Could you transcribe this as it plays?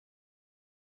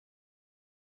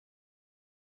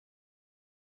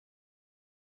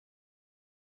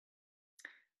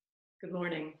Good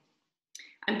morning.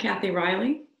 I'm Kathy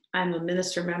Riley. I'm a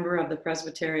minister member of the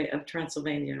Presbytery of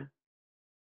Transylvania.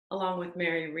 Along with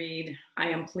Mary Reed, I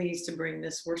am pleased to bring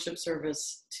this worship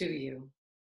service to you.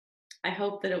 I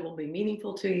hope that it will be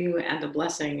meaningful to you and a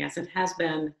blessing as it has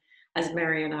been, as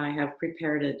Mary and I have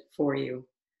prepared it for you.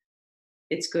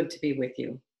 It's good to be with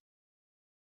you.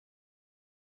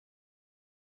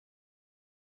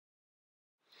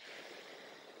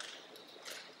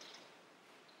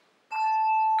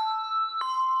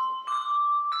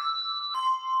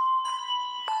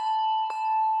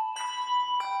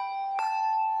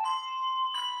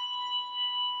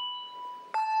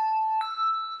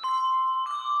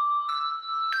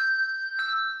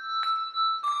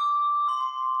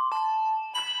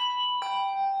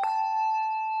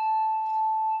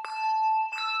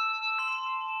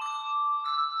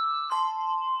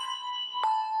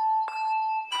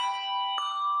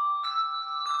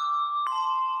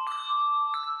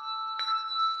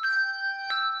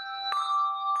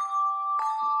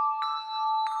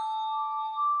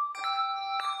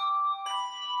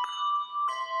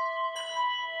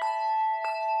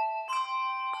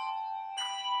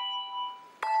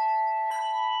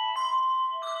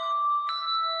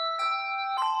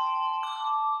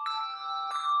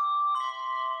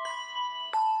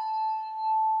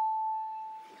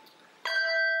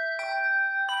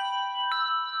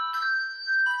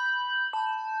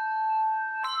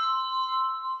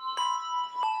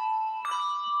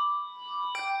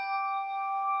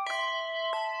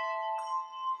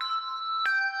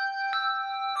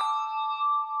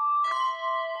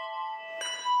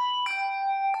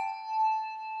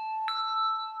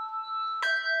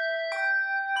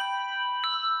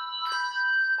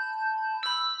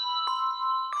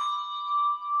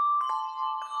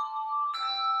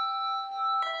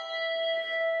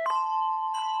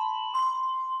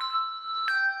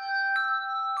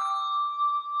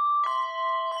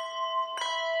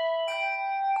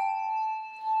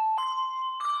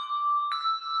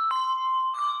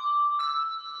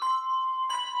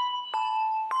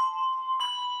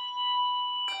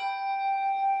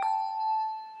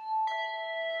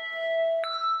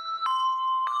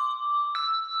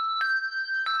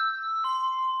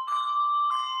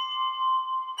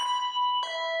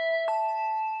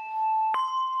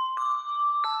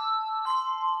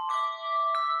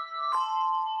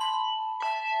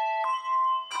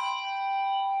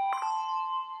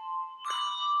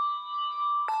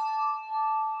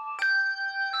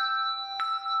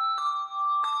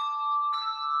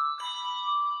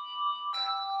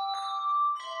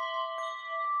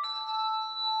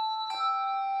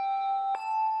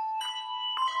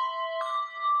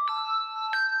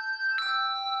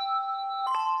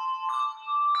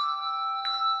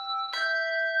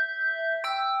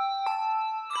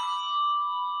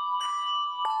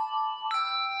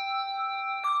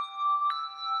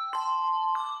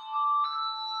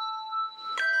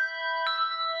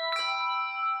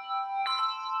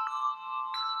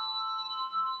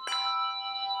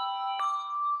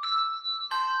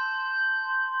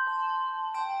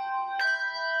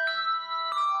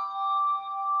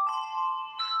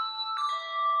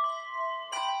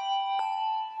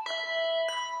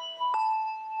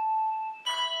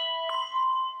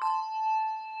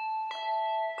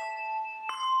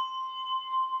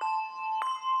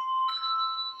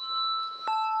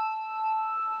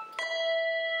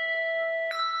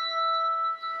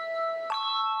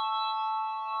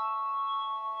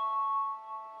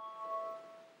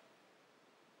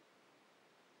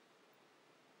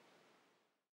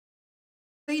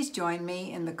 Please join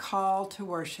me in the call to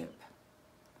worship.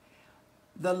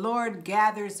 The Lord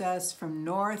gathers us from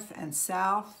north and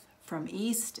south, from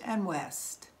east and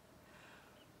west.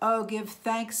 Oh, give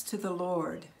thanks to the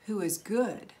Lord, who is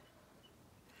good.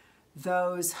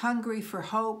 Those hungry for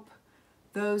hope,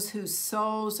 those whose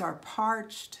souls are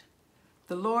parched,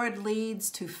 the Lord leads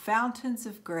to fountains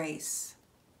of grace.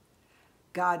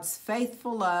 God's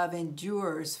faithful love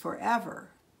endures forever.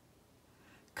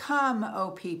 Come,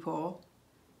 O people,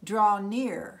 draw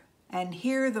near and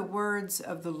hear the words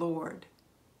of the Lord.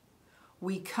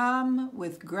 We come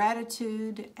with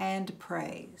gratitude and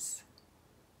praise.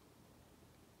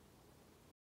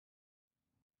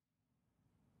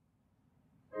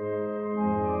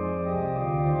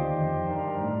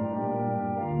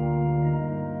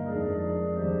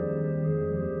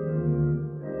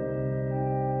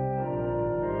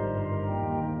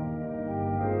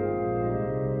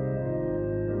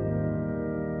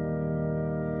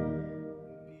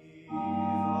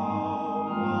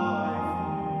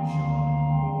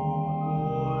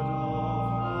 Lord of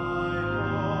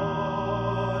my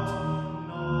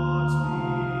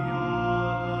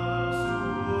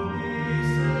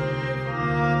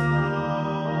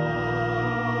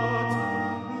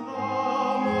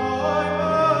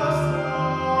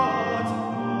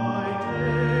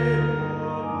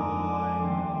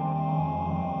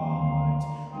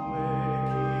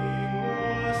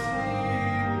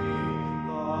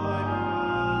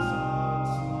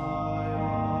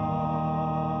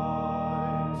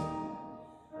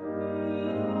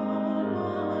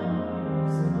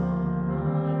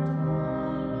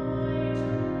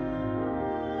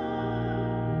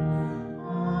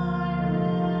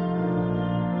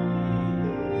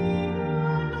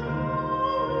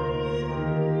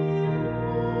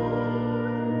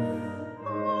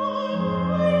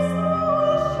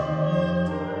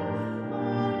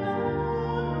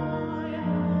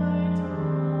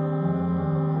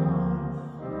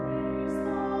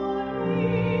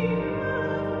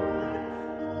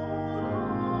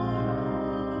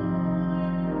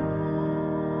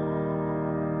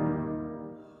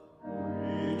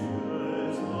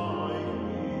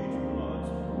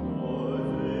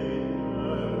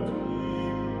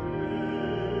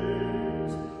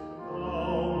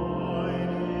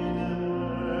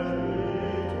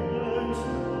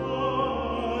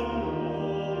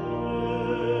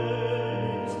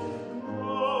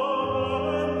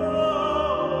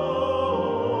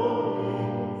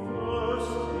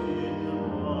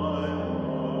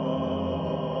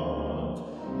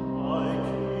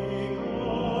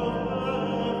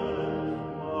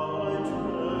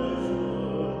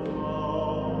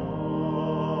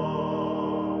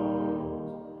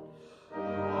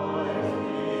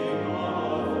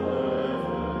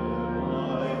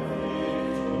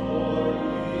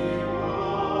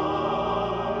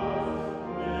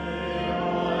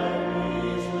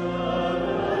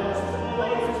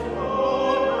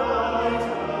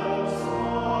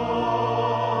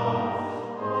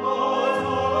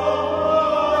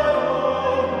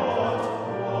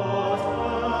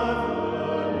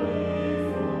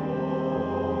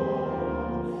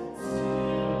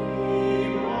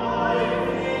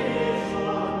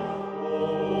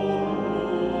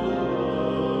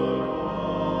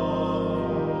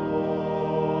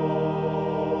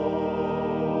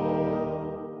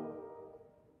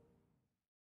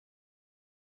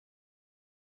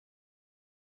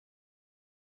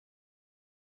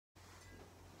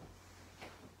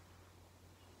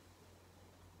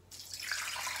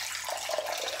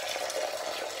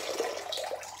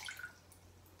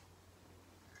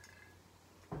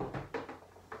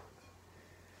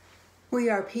We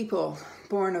are people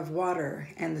born of water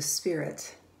and the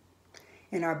Spirit.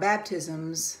 In our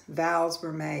baptisms, vows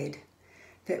were made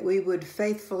that we would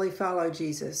faithfully follow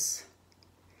Jesus,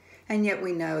 and yet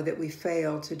we know that we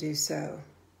fail to do so.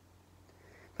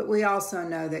 But we also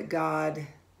know that God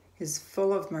is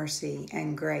full of mercy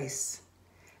and grace,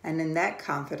 and in that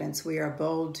confidence we are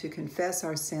bold to confess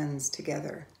our sins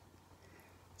together.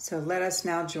 So let us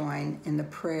now join in the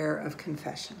prayer of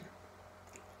confession.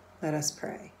 Let us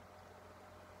pray.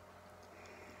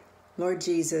 Lord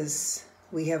Jesus,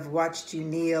 we have watched you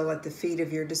kneel at the feet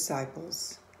of your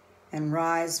disciples and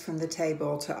rise from the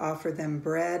table to offer them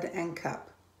bread and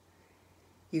cup.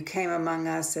 You came among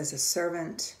us as a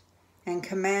servant and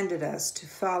commanded us to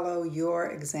follow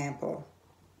your example.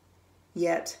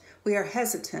 Yet we are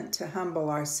hesitant to humble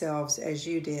ourselves as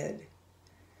you did.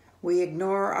 We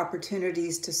ignore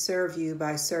opportunities to serve you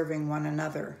by serving one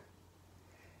another.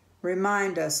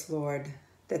 Remind us, Lord,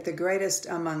 that the greatest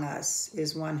among us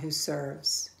is one who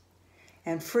serves,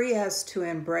 and free us to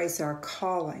embrace our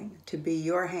calling to be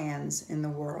your hands in the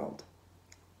world.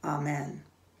 Amen.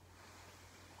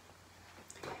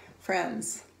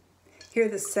 Friends, hear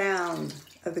the sound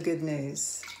of the good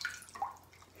news.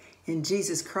 In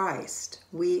Jesus Christ,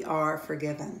 we are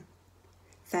forgiven.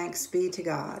 Thanks be to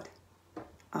God.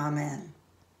 Amen.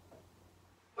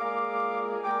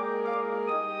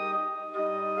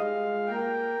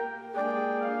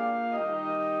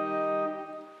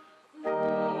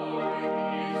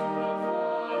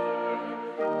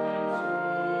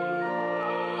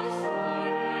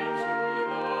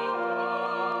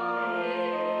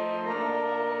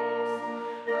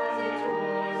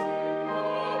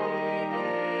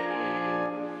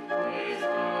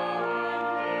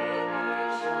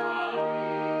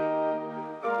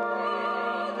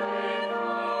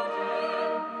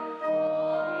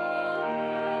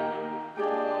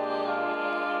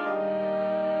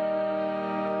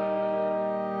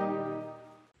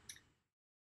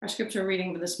 Our scripture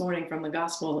reading this morning from the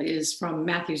gospel is from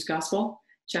Matthew's gospel,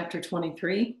 chapter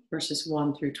 23, verses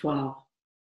 1 through 12.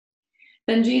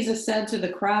 Then Jesus said to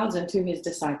the crowds and to his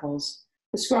disciples,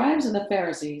 "The scribes and the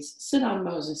Pharisees sit on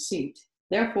Moses' seat.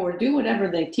 Therefore, do whatever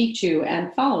they teach you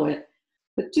and follow it,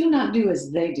 but do not do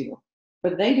as they do,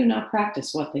 for they do not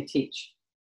practice what they teach.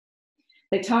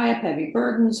 They tie up heavy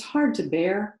burdens, hard to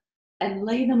bear, and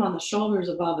lay them on the shoulders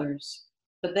of others,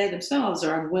 but they themselves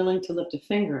are unwilling to lift a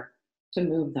finger to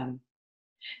move them.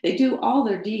 They do all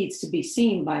their deeds to be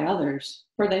seen by others,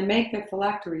 for they make their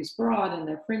phylacteries broad and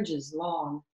their fringes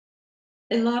long.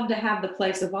 They love to have the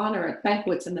place of honor at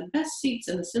banquets and the best seats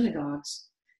in the synagogues,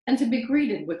 and to be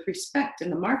greeted with respect in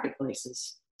the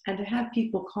marketplaces, and to have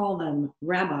people call them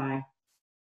Rabbi.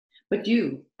 But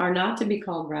you are not to be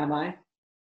called Rabbi,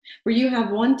 for you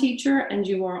have one teacher and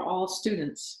you are all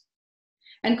students.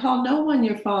 And call no one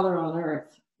your father on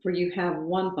earth, for you have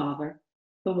one Father,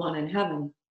 the one in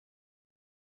heaven.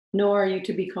 Nor are you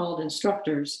to be called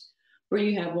instructors, for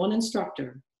you have one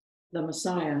instructor, the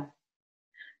Messiah.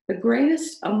 The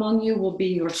greatest among you will be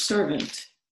your servant.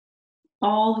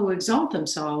 All who exalt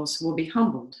themselves will be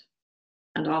humbled,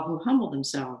 and all who humble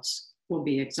themselves will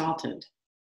be exalted."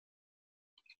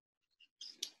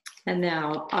 And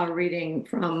now our reading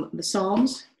from the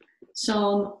Psalms,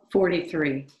 Psalm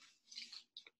 43.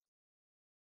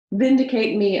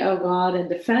 Vindicate me, O God, and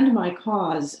defend my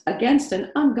cause against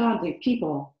an ungodly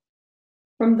people.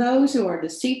 From those who are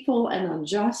deceitful and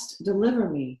unjust, deliver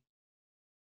me.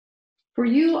 For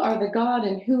you are the God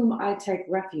in whom I take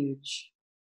refuge.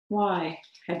 Why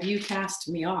have you cast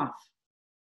me off?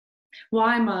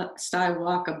 Why must I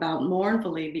walk about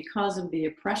mournfully because of the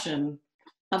oppression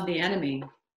of the enemy?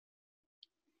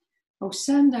 Oh,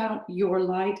 send out your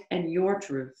light and your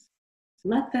truth.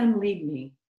 Let them lead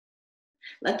me.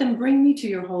 Let them bring me to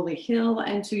your holy hill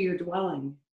and to your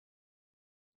dwelling.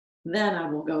 Then I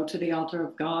will go to the altar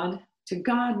of God, to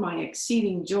God my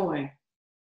exceeding joy,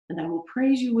 and I will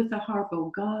praise you with the harp,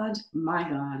 O God, my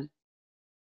God.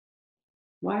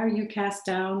 Why are you cast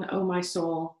down, O my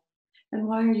soul, and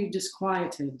why are you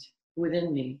disquieted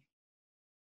within me?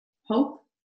 Hope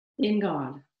in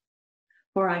God,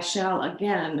 for I shall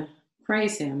again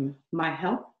praise him, my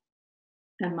help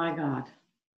and my God.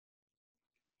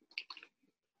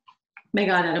 May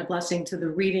God add a blessing to the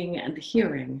reading and the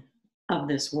hearing of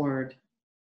this word.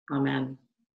 Amen.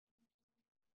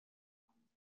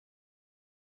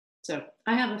 So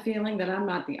I have a feeling that I'm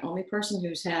not the only person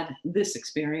who's had this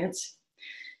experience.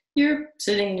 You're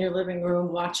sitting in your living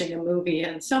room watching a movie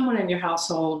and someone in your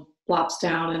household plops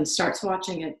down and starts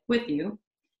watching it with you.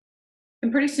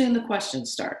 And pretty soon the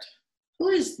questions start. Who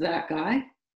is that guy?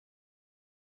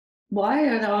 Why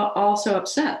are they all so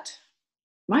upset?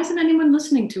 Why isn't anyone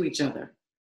listening to each other?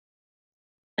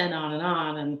 And on and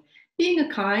on. And being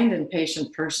a kind and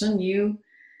patient person, you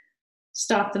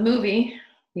stop the movie.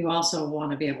 You also want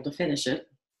to be able to finish it.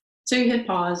 So you hit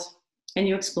pause and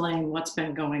you explain what's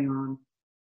been going on.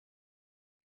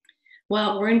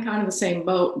 Well, we're in kind of the same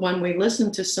boat when we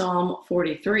listen to Psalm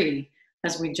 43,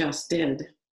 as we just did.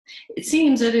 It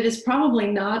seems that it is probably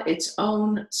not its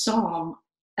own psalm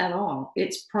at all.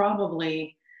 It's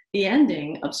probably the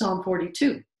ending of Psalm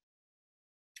 42.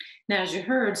 Now, as you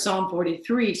heard, Psalm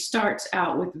 43 starts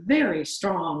out with very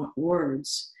strong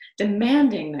words,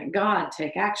 demanding that God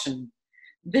take action.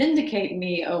 Vindicate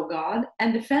me, O God,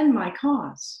 and defend my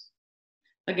cause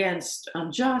against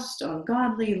unjust,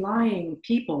 ungodly, lying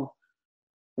people.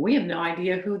 We have no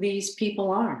idea who these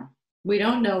people are. We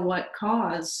don't know what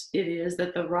cause it is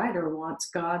that the writer wants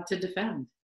God to defend.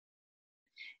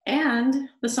 And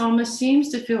the psalmist seems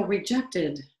to feel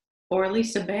rejected, or at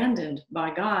least abandoned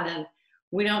by God, and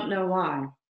we don't know why.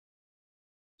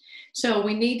 So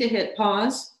we need to hit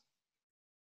pause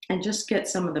and just get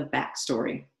some of the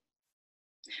backstory.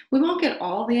 We won't get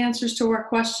all the answers to our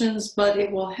questions, but it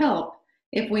will help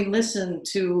if we listen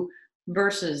to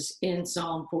verses in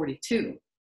Psalm 42.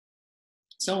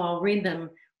 So I'll read them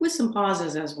with some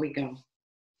pauses as we go.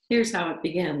 Here's how it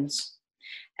begins.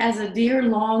 As a deer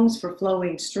longs for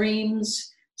flowing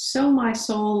streams, so my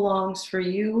soul longs for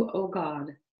you, O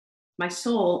God. My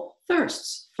soul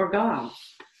thirsts for God,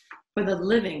 for the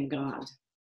living God.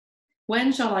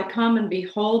 When shall I come and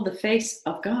behold the face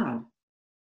of God?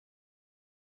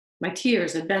 My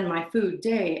tears have been my food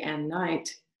day and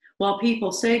night, while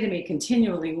people say to me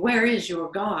continually, where is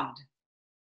your God?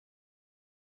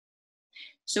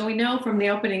 So we know from the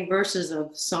opening verses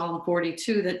of Psalm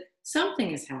 42 that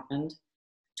something has happened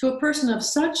to a person of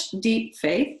such deep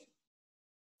faith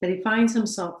that he finds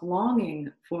himself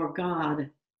longing for God,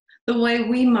 the way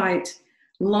we might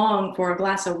long for a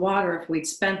glass of water if we'd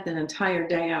spent an entire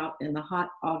day out in the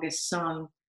hot August sun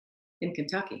in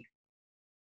Kentucky.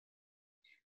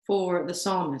 For the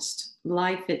psalmist,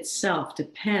 life itself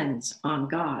depends on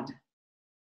God.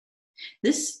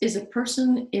 This is a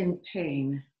person in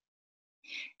pain,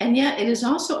 and yet it is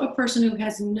also a person who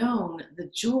has known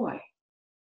the joy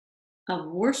of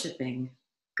worshiping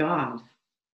God.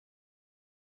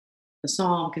 The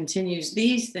psalm continues,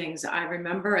 these things I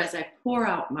remember as I pour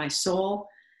out my soul,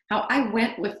 how I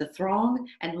went with the throng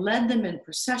and led them in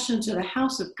procession to the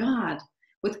house of God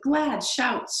with glad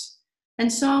shouts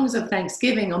and songs of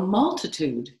thanksgiving, a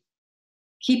multitude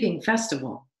keeping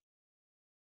festival.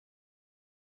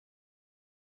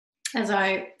 As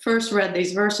I first read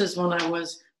these verses when I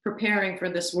was preparing for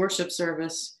this worship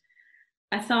service,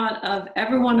 I thought of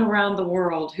everyone around the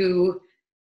world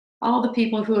all the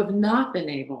people who have not been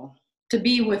able to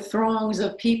be with throngs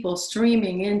of people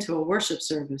streaming into a worship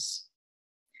service,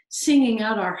 singing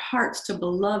out our hearts to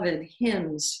beloved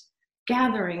hymns,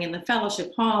 gathering in the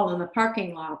fellowship hall in the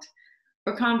parking lot,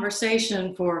 for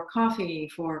conversation, for coffee,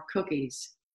 for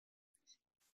cookies.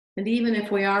 And even if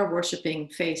we are worshiping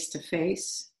face to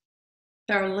face,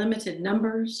 there are limited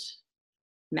numbers,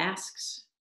 masks,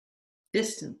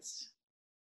 distance.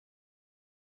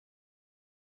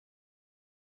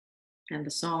 And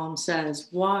the psalm says,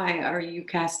 why are you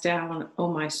cast down,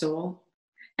 O my soul?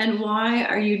 And why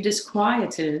are you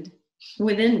disquieted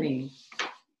within me?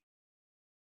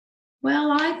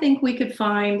 Well, I think we could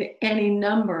find any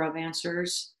number of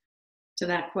answers to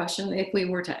that question if we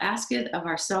were to ask it of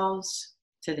ourselves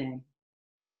today.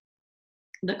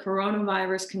 The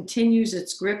coronavirus continues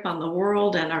its grip on the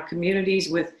world and our communities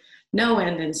with no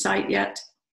end in sight yet.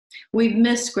 We've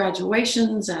missed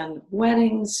graduations and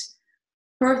weddings,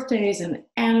 birthdays and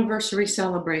anniversary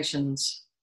celebrations.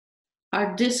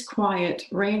 Our disquiet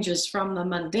ranges from the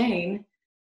mundane,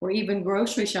 where even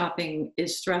grocery shopping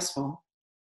is stressful,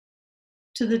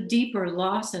 to the deeper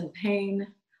loss and pain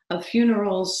of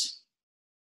funerals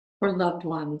for loved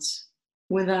ones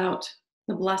without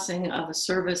the blessing of a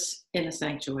service in a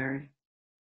sanctuary.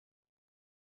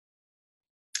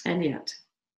 And yet,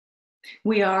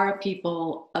 we are a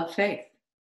people of faith.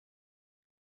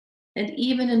 And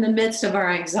even in the midst of our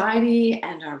anxiety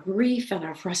and our grief and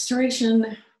our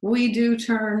frustration, we do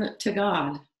turn to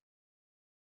God.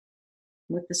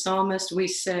 With the psalmist, we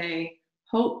say,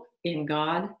 hope in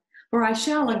God, for I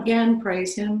shall again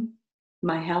praise him,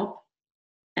 my help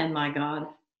and my God.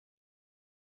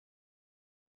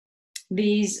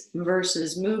 These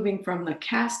verses, moving from the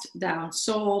cast down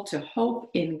soul to hope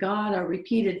in God, are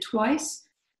repeated twice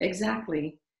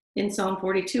exactly in Psalm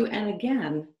 42 and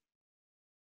again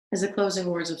as the closing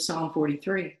words of Psalm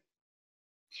 43.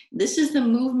 This is the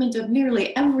movement of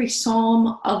nearly every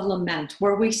psalm of lament,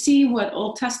 where we see what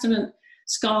Old Testament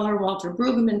scholar Walter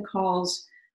Brueggemann calls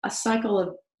a cycle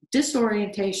of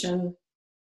disorientation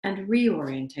and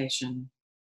reorientation.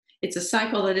 It's a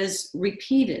cycle that is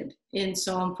repeated in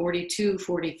Psalm 42,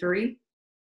 43.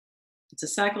 It's a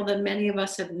cycle that many of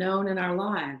us have known in our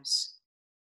lives.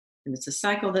 And it's a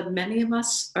cycle that many of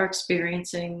us are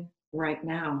experiencing right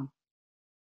now.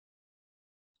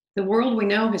 The world we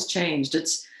know has changed.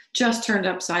 It's just turned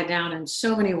upside down in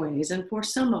so many ways. And for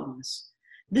some of us,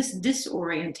 this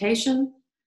disorientation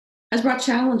has brought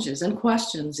challenges and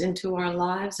questions into our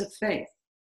lives of faith.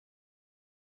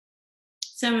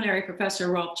 Seminary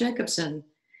professor Rolf Jacobson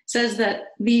says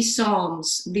that these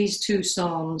psalms, these two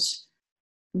psalms,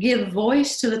 give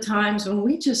voice to the times when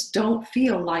we just don't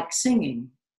feel like singing,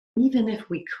 even if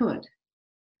we could.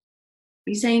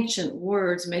 These ancient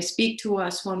words may speak to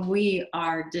us when we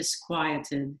are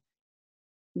disquieted,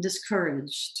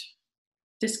 discouraged,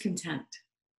 discontent.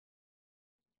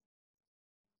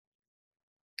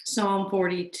 Psalm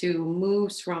 42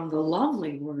 moves from the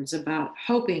lovely words about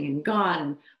hoping in God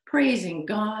and praising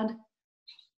God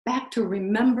back to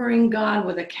remembering God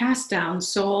with a cast down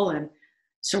soul and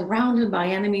surrounded by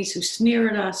enemies who sneer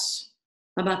at us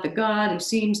about the God who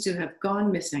seems to have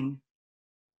gone missing.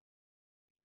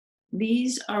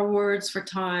 These are words for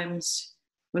times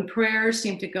when prayers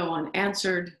seem to go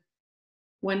unanswered,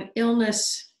 when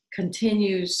illness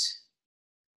continues,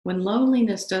 when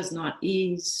loneliness does not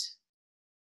ease,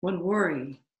 when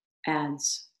worry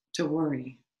adds to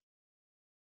worry.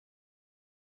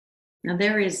 Now,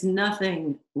 there is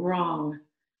nothing wrong,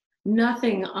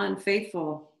 nothing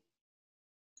unfaithful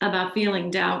about feeling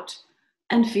doubt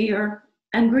and fear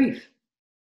and grief.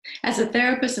 As a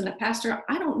therapist and a pastor,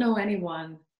 I don't know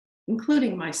anyone,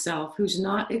 including myself, who's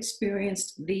not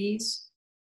experienced these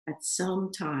at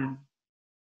some time.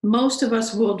 Most of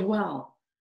us will dwell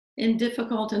in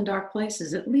difficult and dark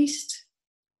places, at least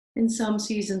in some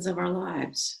seasons of our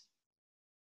lives.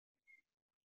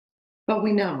 But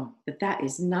we know that that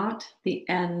is not the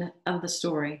end of the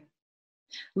story.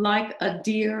 Like a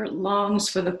deer longs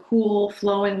for the cool,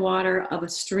 flowing water of a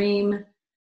stream,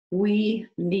 we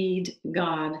need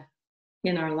God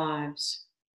in our lives.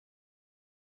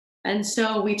 And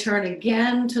so we turn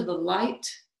again to the light.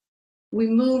 We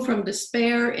move from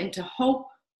despair into hope,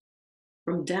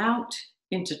 from doubt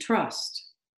into trust.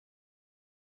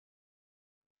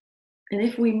 And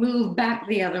if we move back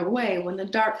the other way, when the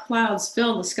dark clouds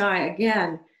fill the sky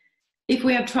again, if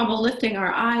we have trouble lifting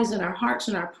our eyes and our hearts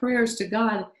and our prayers to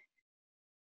God,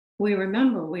 we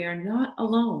remember we are not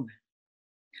alone.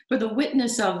 For the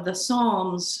witness of the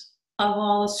Psalms, of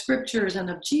all scriptures, and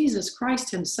of Jesus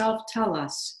Christ himself tell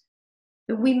us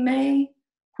that we may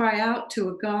cry out to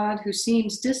a God who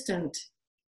seems distant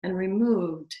and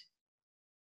removed,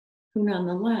 who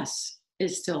nonetheless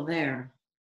is still there.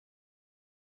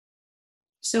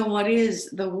 So what is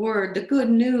the word, the good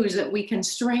news that we can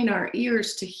strain our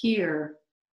ears to hear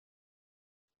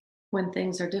when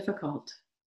things are difficult?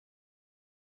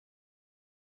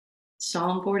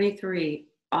 Psalm 43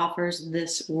 offers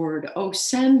this word. Oh,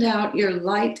 send out your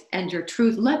light and your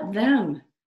truth. Let them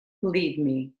lead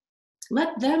me.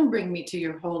 Let them bring me to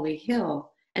your holy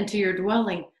hill and to your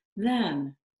dwelling.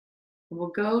 Then I will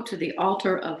go to the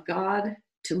altar of God,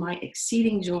 to my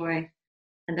exceeding joy,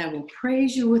 and I will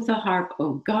praise you with the harp,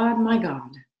 O God, my God.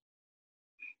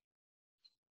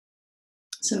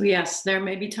 So yes, there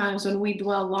may be times when we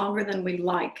dwell longer than we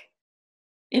like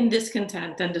in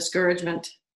discontent and discouragement.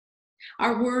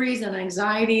 Our worries and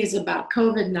anxieties about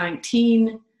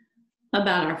COVID-19,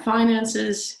 about our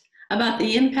finances, about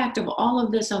the impact of all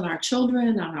of this on our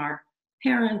children, on our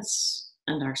parents,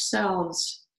 and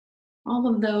ourselves, all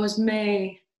of those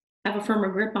may have a firmer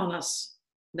grip on us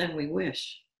than we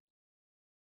wish.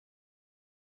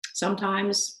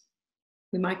 Sometimes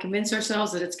we might convince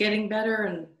ourselves that it's getting better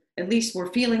and at least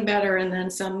we're feeling better, and then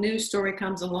some news story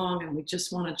comes along and we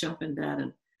just want to jump in bed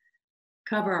and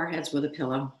cover our heads with a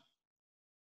pillow.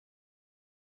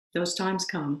 Those times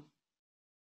come.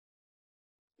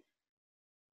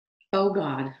 Oh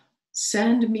God,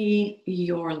 send me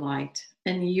your light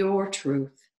and your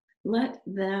truth. Let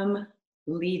them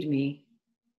lead me.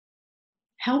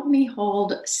 Help me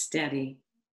hold steady.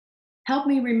 Help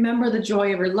me remember the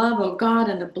joy of your love, O God,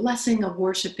 and the blessing of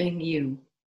worshiping you.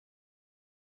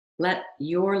 Let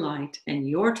your light and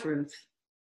your truth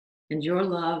and your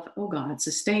love, O God,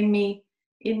 sustain me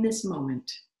in this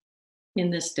moment, in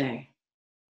this day,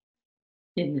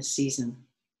 in this season.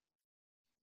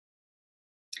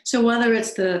 So whether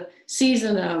it's the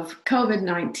season of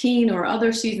COVID-19 or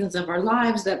other seasons of our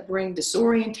lives that bring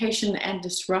disorientation and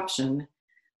disruption,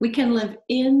 We can live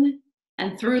in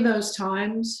and through those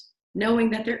times, knowing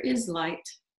that there is light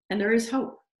and there is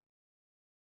hope.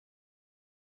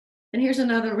 And here's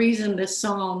another reason this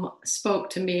psalm spoke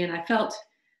to me, and I felt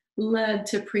led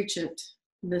to preach it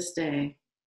this day.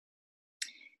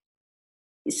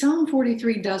 Psalm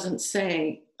 43 doesn't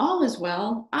say, all is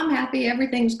well, I'm happy,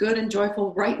 everything's good and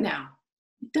joyful right now.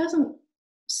 It doesn't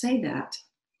say that.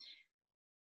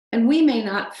 And we may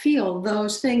not feel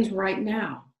those things right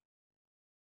now,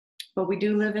 but we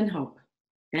do live in hope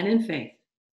and in faith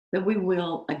that we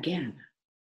will again.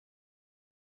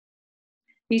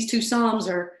 These two Psalms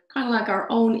are kind of like our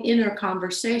own inner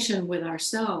conversation with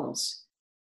ourselves.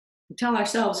 We tell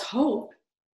ourselves, hope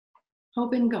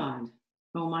in God,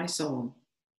 oh my soul.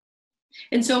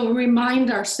 And so we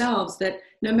remind ourselves that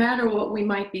no matter what we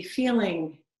might be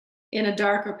feeling in a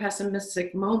dark or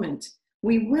pessimistic moment,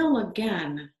 we will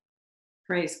again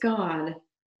praise God.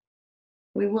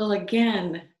 We will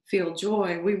again feel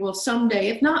joy. We will someday,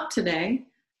 if not today,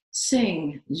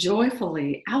 sing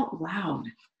joyfully out loud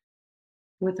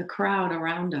with a crowd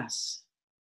around us.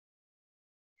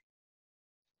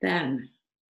 Then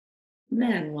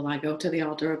will I go to the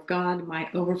altar of God, my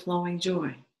overflowing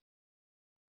joy.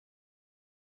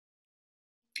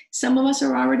 Some of us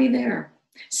are already there.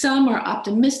 Some are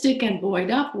optimistic and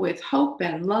buoyed up with hope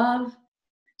and love,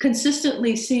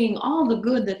 consistently seeing all the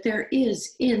good that there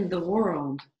is in the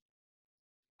world.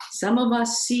 Some of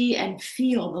us see and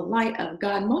feel the light of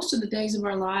God most of the days of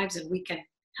our lives, and we can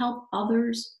help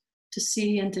others to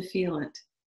see and to feel it.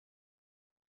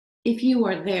 If you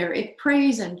are there, if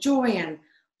praise and joy and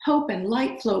hope and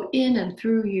light flow in and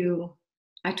through you,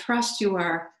 I trust you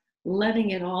are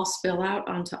letting it all spill out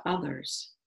onto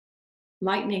others,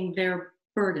 lightening their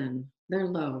burden, their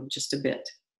load just a bit.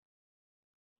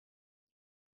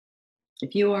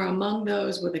 If you are among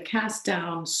those with a cast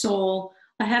down soul,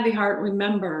 a heavy heart,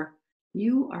 remember,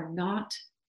 you are not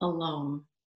alone.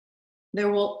 There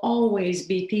will always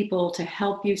be people to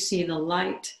help you see the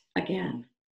light again.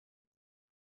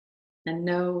 And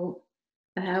know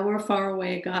that however far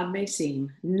away God may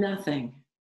seem, nothing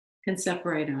can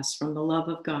separate us from the love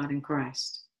of God in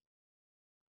Christ.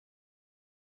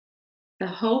 The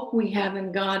hope we have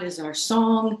in God is our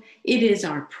song, it is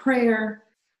our prayer,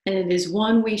 and it is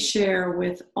one we share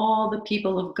with all the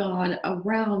people of God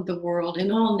around the world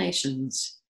in all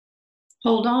nations.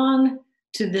 Hold on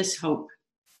to this hope.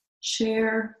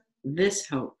 Share this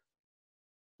hope.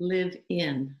 Live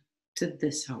in to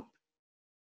this hope.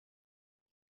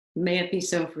 May it be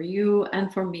so for you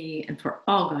and for me and for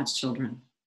all God's children.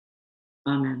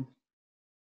 Amen.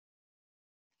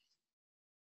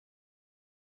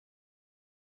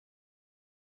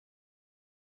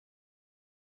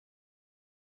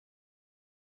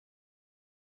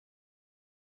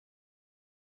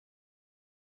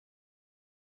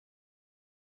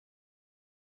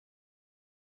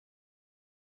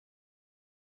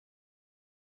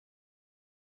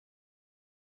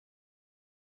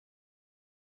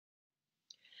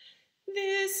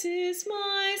 This is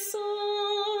my song,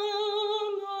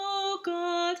 O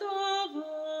God of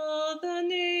all the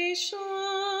nations,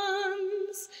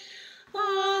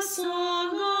 a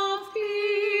song of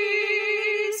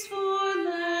peace for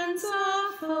lands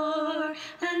afar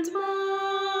and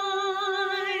mine.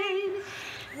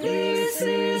 This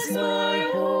is my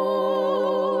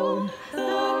home,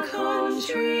 the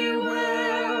country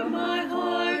where my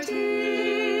heart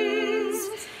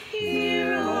is.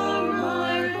 Here are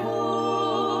my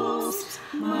hopes,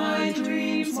 my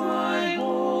dreams, my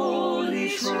holy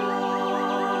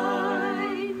shrine.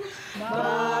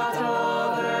 But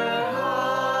other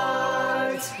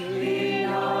hearts in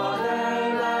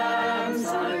other lands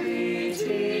are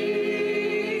beating,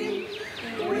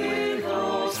 with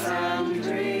hopes and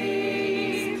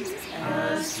dreams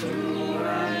as true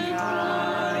and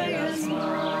high as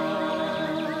mine.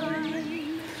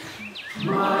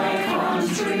 My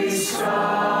country's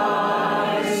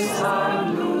skies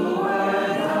are bluer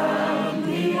than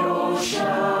the ocean,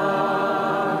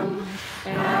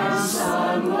 and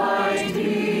sunlight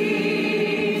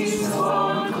beams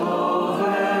on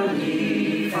clover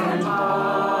leaf and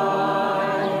pine.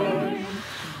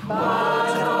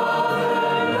 But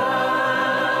other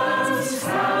lands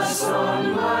have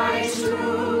sunlight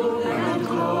too, and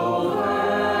clover,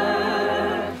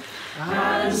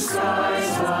 and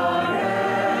skies are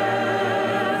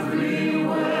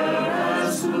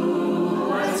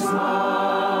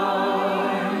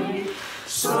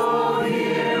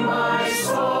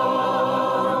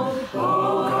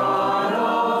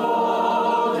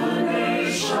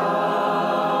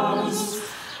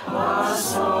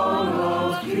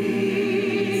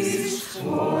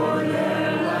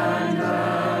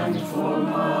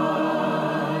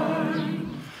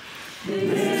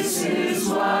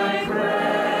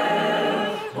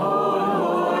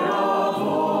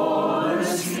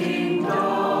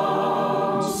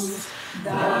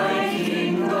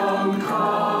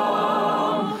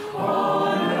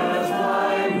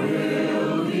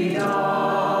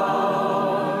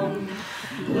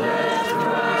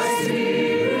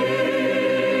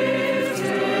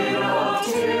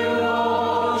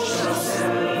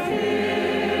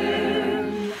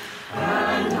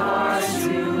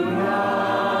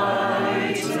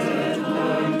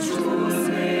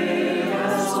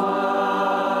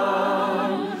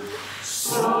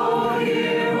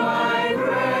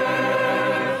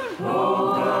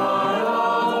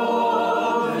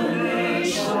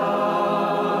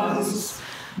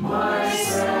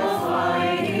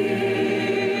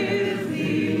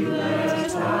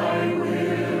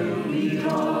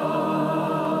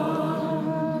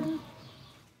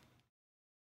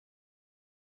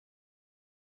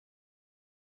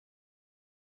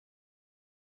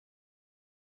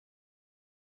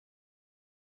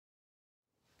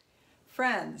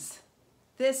Friends,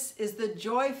 this is the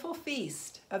joyful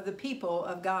feast of the people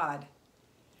of God.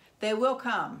 They will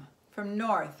come from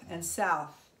north and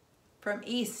south, from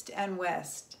east and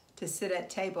west, to sit at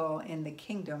table in the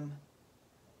kingdom.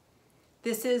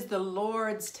 This is the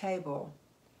Lord's table.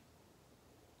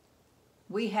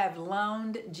 We have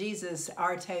loaned Jesus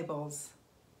our tables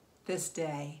this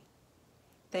day.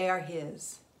 They are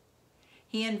his.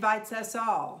 He invites us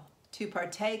all to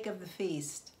partake of the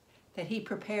feast that he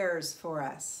prepares for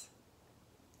us.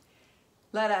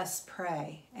 Let us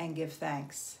pray and give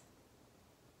thanks.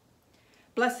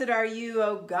 Blessed are you,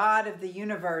 O God of the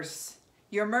universe.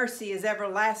 Your mercy is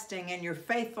everlasting and your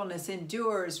faithfulness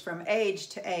endures from age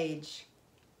to age.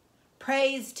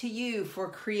 Praise to you for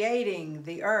creating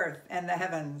the earth and the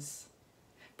heavens.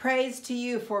 Praise to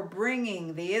you for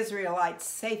bringing the Israelites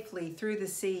safely through the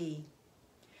sea.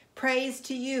 Praise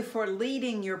to you for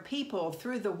leading your people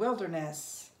through the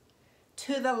wilderness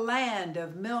to the land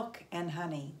of milk and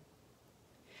honey.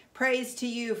 Praise to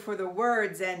you for the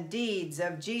words and deeds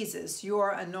of Jesus,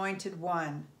 your anointed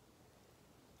one.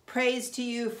 Praise to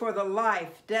you for the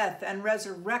life, death, and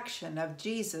resurrection of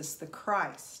Jesus the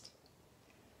Christ.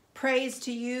 Praise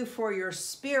to you for your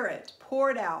Spirit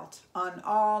poured out on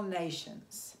all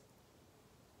nations.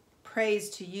 Praise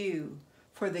to you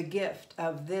for the gift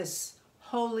of this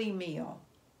holy meal.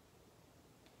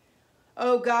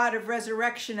 O God of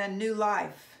resurrection and new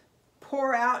life,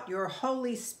 pour out your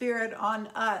Holy Spirit on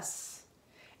us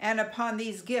and upon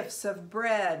these gifts of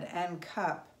bread and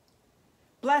cup.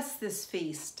 Bless this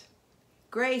feast.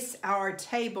 Grace our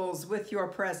tables with your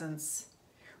presence.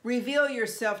 Reveal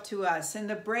yourself to us in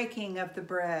the breaking of the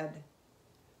bread.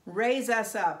 Raise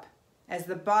us up as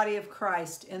the body of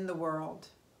Christ in the world.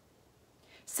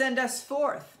 Send us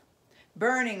forth,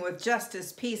 burning with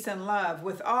justice, peace, and love,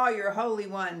 with all your holy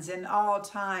ones in all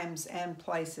times and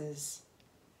places.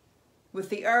 With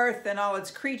the earth and all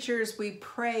its creatures, we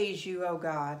praise you, O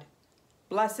God,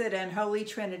 blessed and holy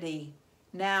Trinity,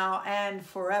 now and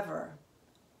forever.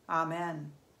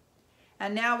 Amen.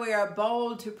 And now we are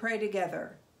bold to pray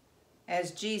together,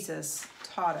 as Jesus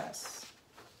taught us.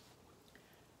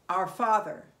 Our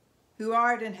Father, who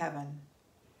art in heaven,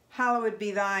 hallowed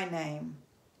be thy name.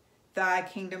 Thy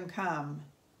kingdom come,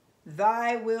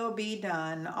 thy will be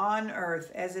done on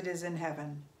earth as it is in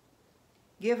heaven.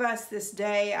 Give us this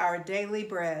day our daily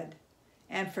bread,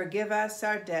 and forgive us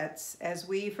our debts as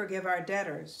we forgive our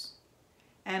debtors.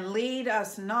 And lead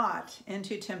us not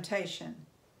into temptation,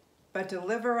 but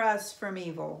deliver us from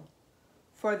evil.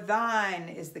 For thine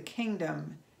is the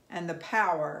kingdom, and the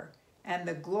power, and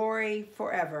the glory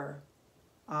forever.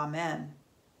 Amen.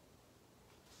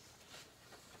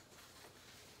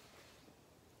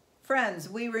 Friends,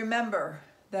 we remember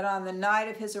that on the night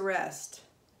of his arrest,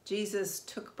 Jesus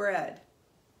took bread.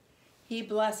 He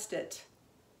blessed it,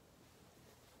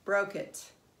 broke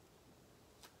it,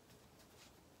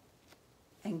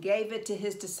 and gave it to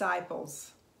his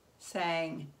disciples,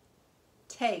 saying,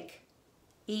 "Take,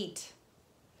 eat.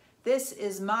 This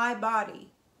is my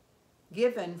body,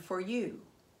 given for you.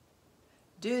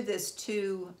 Do this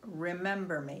to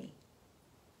remember me."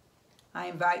 I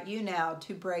invite you now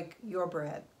to break your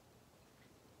bread.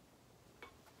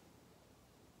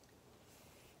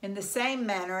 In the same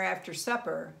manner, after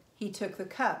supper, he took the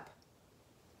cup.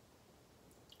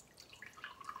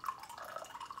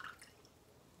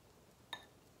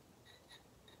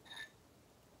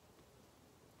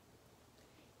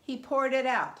 He poured it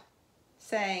out,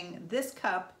 saying, "This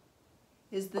cup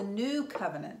is the new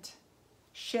covenant,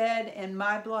 shed in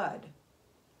my blood,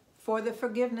 for the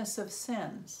forgiveness of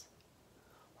sins.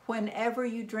 Whenever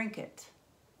you drink it,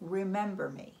 remember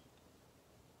me."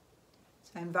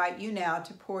 So I invite you now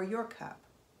to pour your cup.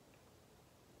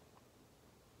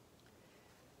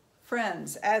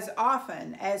 Friends, as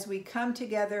often as we come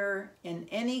together in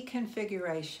any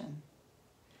configuration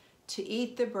to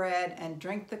eat the bread and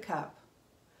drink the cup,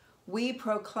 we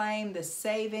proclaim the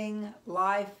saving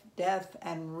life, death,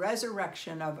 and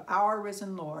resurrection of our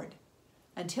risen Lord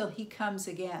until he comes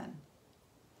again.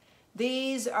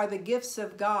 These are the gifts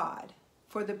of God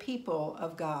for the people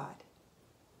of God.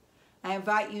 I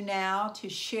invite you now to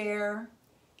share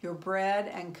your bread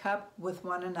and cup with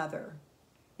one another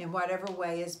in whatever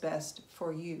way is best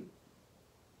for you.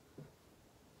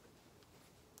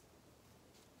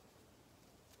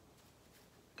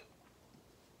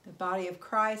 The body of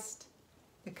Christ,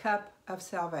 the cup of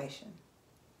salvation.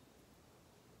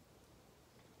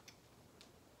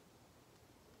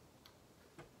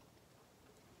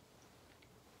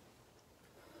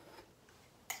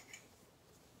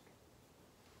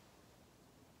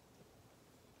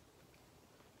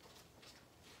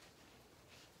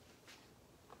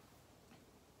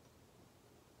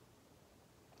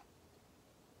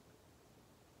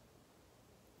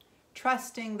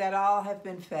 trusting that all have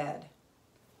been fed.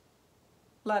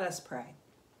 Let us pray.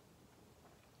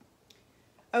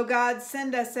 O God,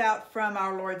 send us out from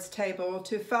our Lord's table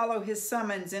to follow his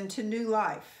summons into new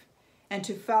life and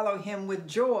to follow him with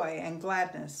joy and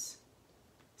gladness.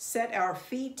 Set our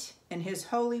feet in his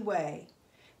holy way,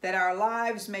 that our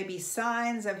lives may be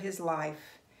signs of his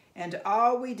life, and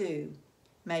all we do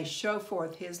may show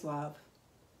forth his love.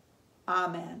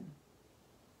 Amen.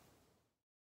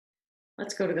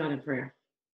 Let's go to God in prayer.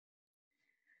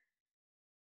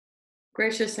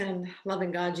 Gracious and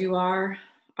loving God, you are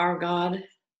our God.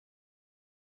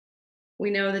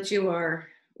 We know that you are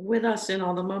with us in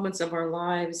all the moments of our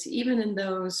lives, even in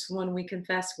those when we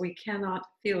confess we cannot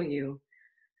feel you.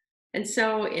 And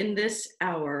so in this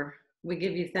hour, we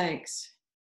give you thanks.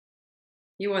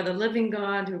 You are the living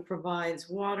God who provides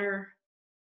water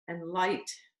and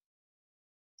light,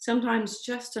 sometimes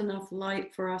just enough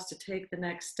light for us to take the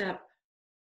next step.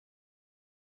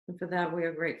 And for that, we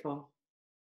are grateful.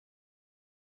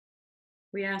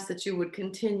 We ask that you would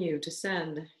continue to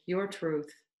send your truth,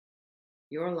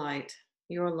 your light,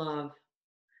 your love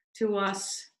to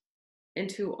us and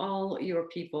to all your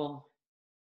people,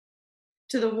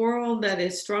 to the world that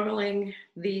is struggling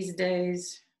these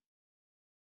days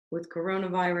with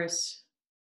coronavirus,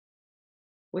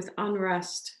 with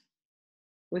unrest,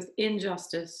 with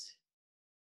injustice.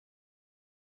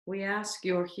 We ask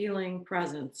your healing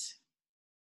presence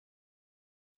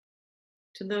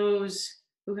to those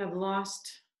who have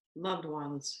lost loved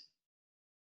ones.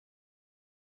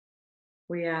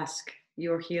 We ask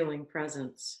your healing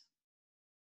presence.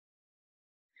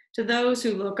 To those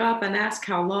who look up and ask,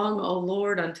 how long, O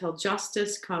Lord, until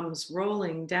justice comes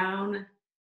rolling down?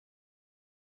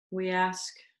 We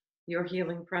ask your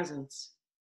healing presence.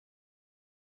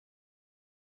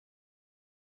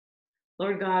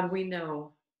 Lord God, we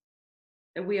know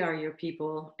that we are your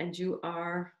people and you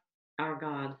are our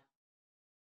God.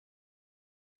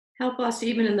 Help us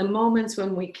even in the moments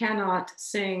when we cannot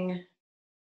sing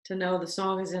to know the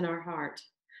song is in our heart,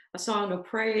 a song of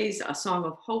praise, a song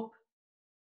of hope,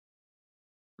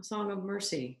 a song of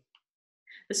mercy,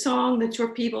 the song that your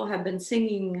people have been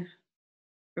singing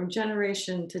from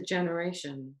generation to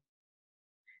generation.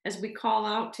 As we call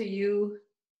out to you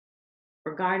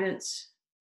for guidance,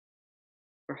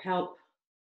 for help,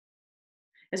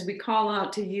 as we call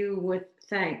out to you with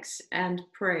thanks and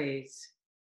praise.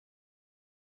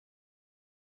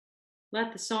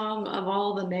 Let the song of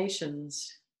all the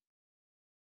nations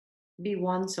be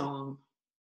one song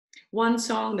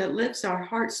that lifts our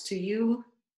hearts to you,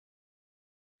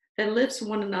 that lifts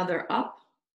one another up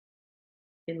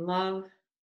in love.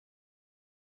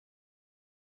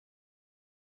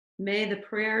 May the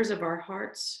prayers of our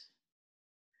hearts,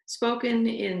 spoken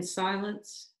in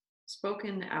silence,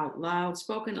 spoken out loud,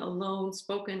 spoken alone,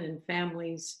 spoken in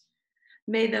families,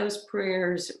 may those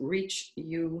prayers reach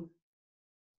you,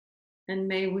 and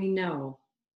may we know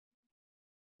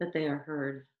that they are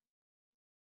heard.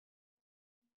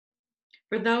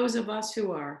 For those of us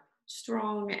who are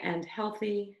strong and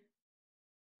healthy,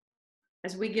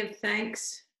 as we give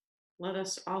thanks, let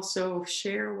us also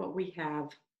share what we have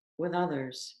with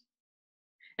others.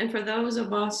 And for those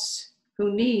of us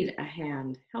who need a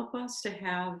hand, help us to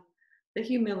have the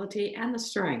humility and the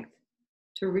strength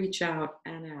to reach out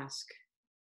and ask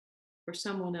for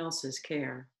someone else's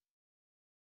care.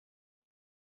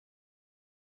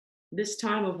 This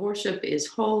time of worship is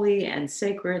holy and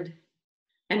sacred,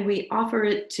 and we offer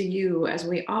it to you as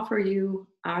we offer you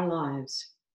our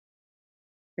lives.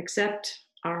 Accept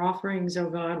our offerings, O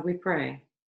God, we pray,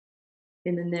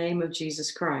 in the name of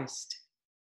Jesus Christ.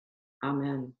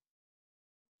 Amen.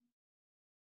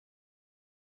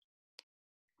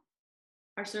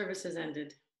 Our service has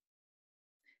ended.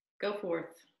 Go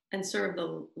forth and serve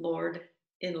the Lord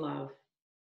in love.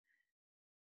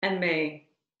 And may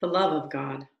the love of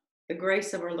God, the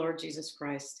grace of our Lord Jesus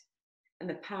Christ, and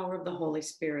the power of the Holy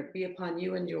Spirit be upon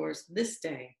you and yours this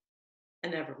day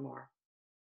and evermore.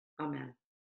 Amen.